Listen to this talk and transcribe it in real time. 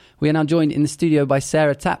We are now joined in the studio by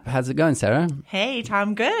Sarah Tapp. How's it going, Sarah? Hey,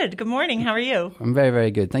 Tom. Good. Good morning. How are you? I'm very,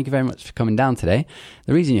 very good. Thank you very much for coming down today.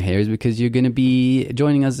 The reason you're here is because you're going to be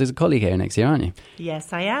joining us as a colleague here next year, aren't you?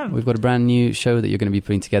 Yes, I am. We've got a brand new show that you're going to be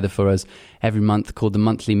putting together for us every month called The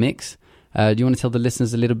Monthly Mix. Do you want to tell the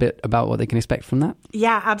listeners a little bit about what they can expect from that?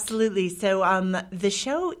 Yeah, absolutely. So the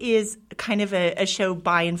show is kind of a show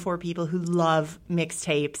by and for people who love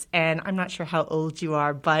mixtapes. And I'm not sure how old you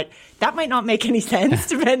are, but that might not make any sense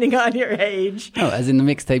depending on your age. Oh, as in the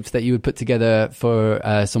mixtapes that you would put together for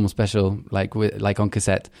someone special, like on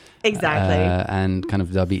cassette. Exactly. And kind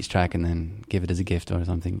of dub each track and then give it as a gift or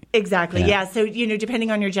something. Exactly. Yeah. So,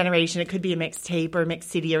 depending on your generation, it could be a mixtape or a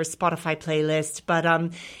mixed CD or a Spotify playlist. But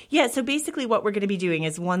so basically what we're going to be doing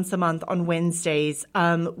is once a month on Wednesdays,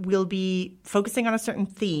 we'll be focusing on a certain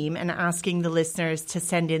theme and asking the listeners to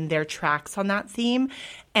send in their tracks on that theme.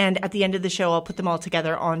 And at the end of the show, I'll put them all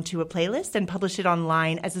together onto a playlist and publish it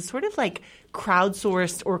online as a sort of like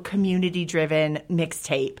crowdsourced or community-driven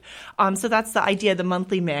mixtape. So that's the idea, the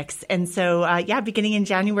monthly mix. And so, beginning in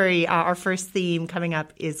January, our first theme coming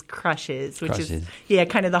up is Crushes, which is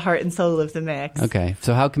kind of the heart and soul of the mix. Okay.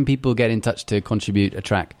 So how can people get in touch to contribute a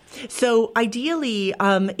track? So ideally,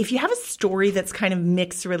 if you have a story that's kind of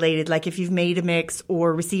mix related, like if you've made a mix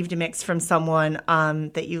or received a mix from someone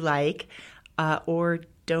that you like or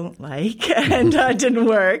don't like and didn't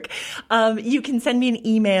work, you can send me an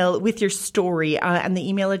email with your story. And the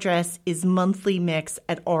email address is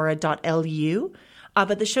monthlymix@aura.lu.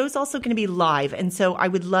 But the show's also going to be live. And so I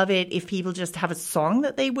would love it if people just have a song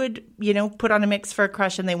that they would, put on a mix for a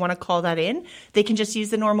crush and they want to call that in. They can just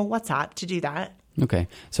use the normal WhatsApp to do that. Okay.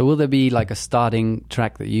 So will there be like a starting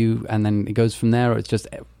track and then it goes from there, or it's just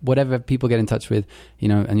whatever people get in touch with,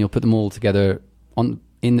 and you'll put them all together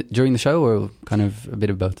during the show, or kind of a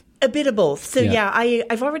bit of both? A bit of both. So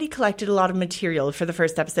I've already collected a lot of material for the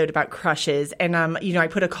first episode about crushes, and I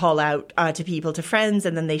put a call out to people, to friends,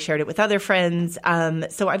 and then they shared it with other friends.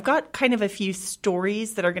 So I've got kind of a few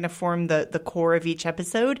stories that are going to form the core of each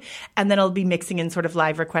episode, and then I'll be mixing in sort of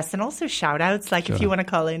live requests and also shout outs. Like if you want to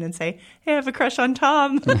call in and say, "Hey, I have a crush on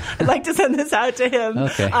Tom. I'd like to send this out to him."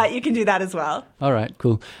 Okay. You can do that as well. All right,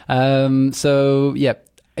 cool.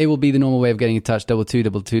 It will be the normal way of getting in touch,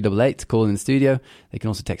 222288 to call in the studio. They can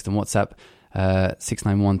also text on WhatsApp,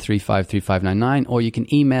 691-353599, or you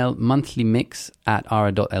can email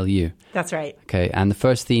monthlymix@aura.lu. That's right. Okay, and the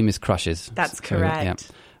first theme is Crushes. That's correct. Yeah.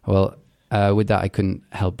 Well, with that, I couldn't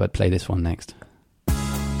help but play this one next.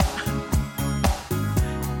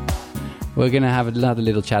 We're going to have another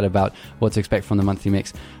little chat about what to expect from the monthly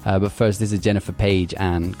mix. But first, this is Jennifer Page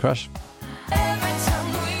and Crush.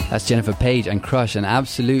 That's Jennifer Page and Crush, an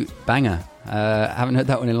absolute banger. I haven't heard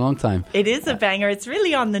that one in a long time. It is a banger. It's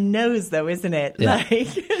really on the nose, though, isn't it? Yeah. Like,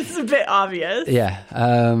 it's a bit obvious. Yeah.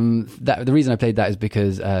 The reason I played that is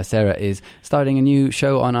because Sarah is starting a new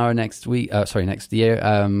show on our next year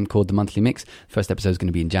called The Monthly Mix. First episode is going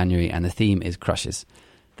to be in January, and the theme is Crushes.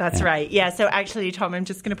 That's right. Yeah. So actually, Tom, I'm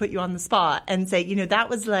just going to put you on the spot and say, that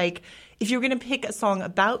was like, if you were going to pick a song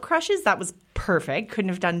about crushes, that was perfect. Couldn't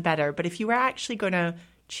have done better. But if you were actually going to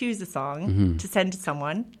choose a song to send to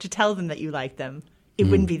someone, to tell them that you like them, it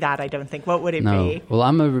wouldn't be that, I don't think. What would it be? Well,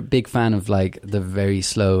 I'm a big fan of like the very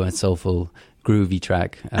slow and soulful, groovy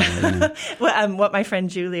track. What my friend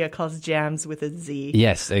Julia calls jams with a Z.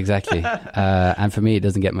 Yes, exactly. And for me, it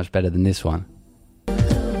doesn't get much better than this one.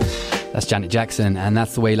 That's Janet Jackson, and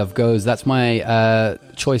That's the Way Love Goes. That's my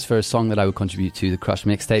choice for a song that I would contribute to the Crush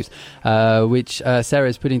mixtapes, which Sarah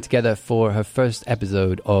is putting together for her first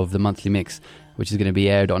episode of the monthly mix, which is going to be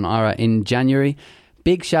aired on Aura in January.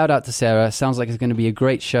 Big shout out to Sarah. Sounds like it's going to be a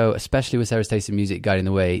great show, especially with Sarah's Taste in Music guiding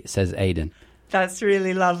the way, says Aidan. That's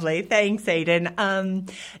really lovely. Thanks, Aidan.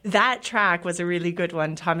 That track was a really good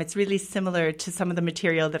one, Tom. It's really similar to some of the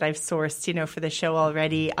material that I've sourced, for the show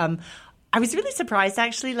already. I was really surprised,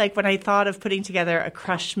 actually, like when I thought of putting together a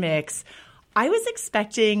Crush mix, I was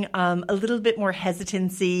expecting a little bit more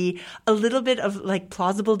hesitancy, a little bit of like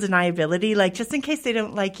plausible deniability, like just in case they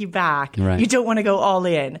don't like you back, you don't want to go all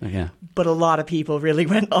in. Yeah. But a lot of people really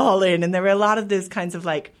went all in, and there were a lot of those kinds of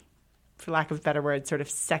like, for lack of a better word, sort of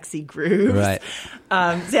sexy grooves. Right. So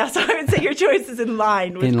I would say your choice is in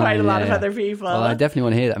line with quite a lot of other people. Well, I definitely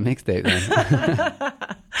want to hear that mixtape then.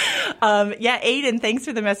 Aidan, thanks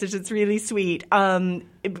for the message. It's really sweet.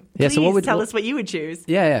 Please tell us what you would choose.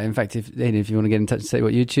 Yeah. In fact, if you want to get in touch and say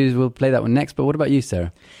what you choose, we'll play that one next. But what about you,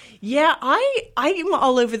 Sarah? Yeah, I'm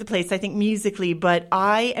all over the place, I think, musically, but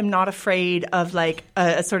I am not afraid of like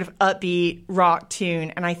a sort of upbeat rock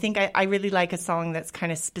tune. And I think I really like a song that's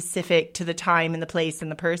kind of specific to the time and the place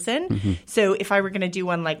and the person. So if I were going to do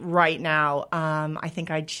one like right now, I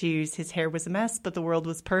think I'd choose His Hair Was a Mess, But the World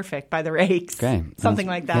Was Perfect by the Rakes. Okay. Something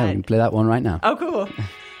like that. Yeah, we can play that one right now. Oh, cool.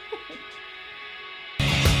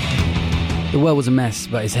 The world was a mess,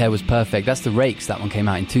 but his hair was perfect. That's the Rakes. That one came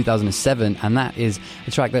out in 2007, and that is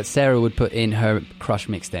a track that Sarah would put in her Crush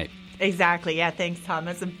mixtape. Exactly. Yeah, thanks, Tom.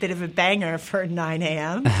 That's a bit of a banger for 9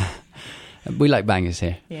 a.m. We like bangers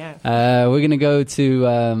here. Yeah. We're gonna go to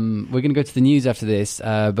the news after this.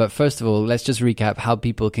 But first of all, let's just recap how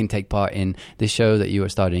people can take part in the show that you are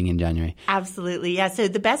starting in January. Absolutely. Yeah. So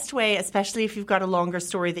the best way, especially if you've got a longer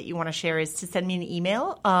story that you want to share, is to send me an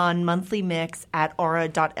email on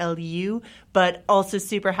monthlymix@aura.lu. But also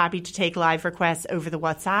super happy to take live requests over the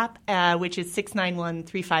WhatsApp, which is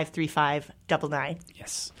 691-3535-99.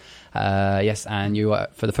 Yes. Yes, and you are,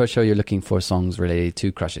 for the first show, you're looking for songs related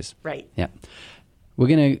to crushes. Right. Yeah. We're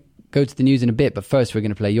going to go to the news in a bit, but first we're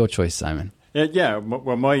going to play your choice, Simon. Yeah.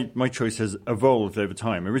 Well, my choice has evolved over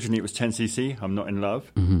time. Originally, it was 10cc, I'm Not in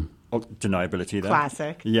Love. Oh, deniability there.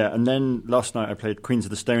 Classic. Yeah, and then last night I played Queens of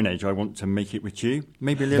the Stone Age, I Want to Make It With You.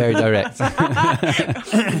 Maybe a little Very direct.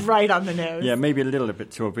 Right on the nose. Yeah, maybe a little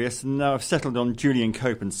bit too obvious. And now I've settled on Julian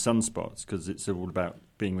Cope and Sunspots, because it's all about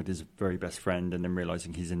being with his very best friend and then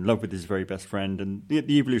realising he's in love with his very best friend and the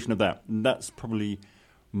evolution of that. And that's probably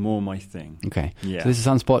more my thing. Okay. Yeah. So this is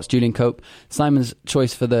Sunspots, Julian Cope, Simon's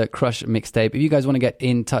choice for the Crush mixtape. If you guys want to get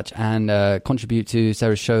in touch and contribute to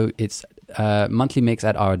Sarah's show, it's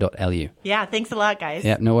monthlymix@aura.lu. Yeah, thanks a lot, guys.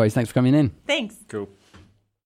 Yeah, no worries. Thanks for coming in. Thanks. Cool.